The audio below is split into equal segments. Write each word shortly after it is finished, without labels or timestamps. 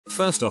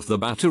First off, the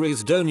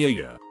batteries don't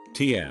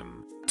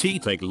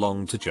TMT take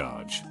long to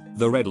charge.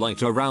 The red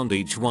light around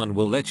each one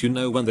will let you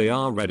know when they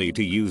are ready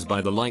to use by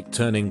the light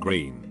turning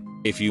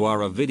green. If you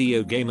are a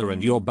video gamer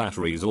and your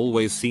batteries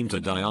always seem to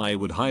die, I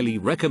would highly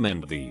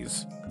recommend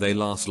these. They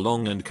last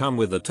long and come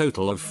with a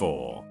total of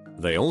 4.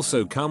 They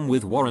also come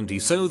with warranty,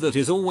 so that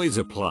is always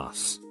a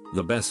plus.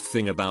 The best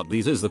thing about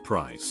these is the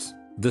price.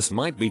 This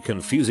might be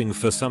confusing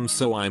for some,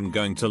 so I'm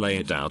going to lay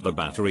it out. The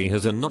battery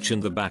has a notch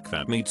in the back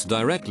that meets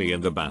directly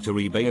in the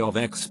battery bay of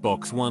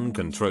Xbox One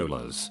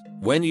controllers.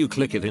 When you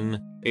click it in,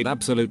 it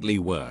absolutely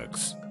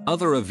works.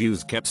 Other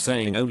reviews kept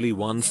saying only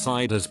one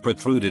side has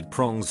protruded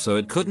prongs, so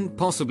it couldn't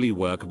possibly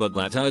work, but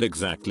that is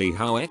exactly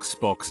how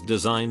Xbox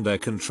designed their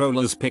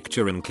controllers.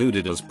 Picture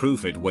included as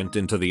proof it went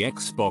into the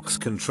Xbox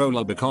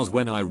controller, because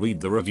when I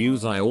read the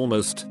reviews I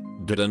almost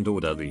didn't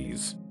order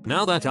these.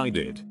 Now that I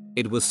did.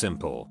 It was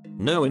simple,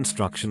 no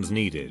instructions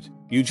needed.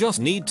 You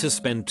just need to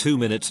spend 2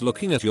 minutes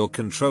looking at your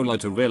controller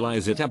to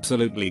realize it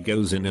absolutely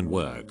goes in and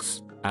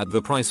works. At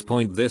the price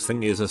point, this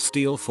thing is a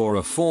steal for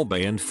a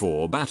 4-bay and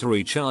 4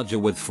 battery charger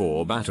with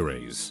 4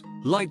 batteries.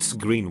 Lights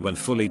green when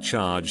fully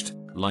charged,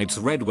 lights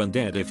red when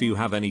dead. If you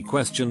have any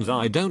questions,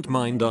 I don't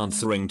mind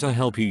answering to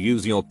help you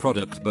use your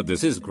product, but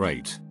this is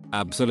great.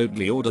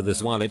 Absolutely order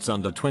this while it's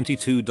under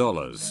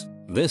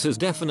 $22. This is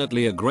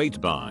definitely a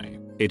great buy.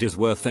 It is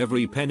worth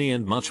every penny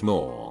and much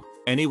more.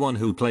 Anyone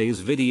who plays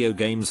video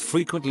games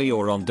frequently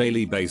or on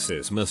daily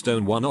basis must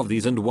own one of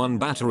these, and one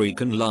battery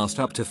can last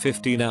up to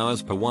 15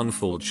 hours per one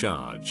full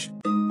charge.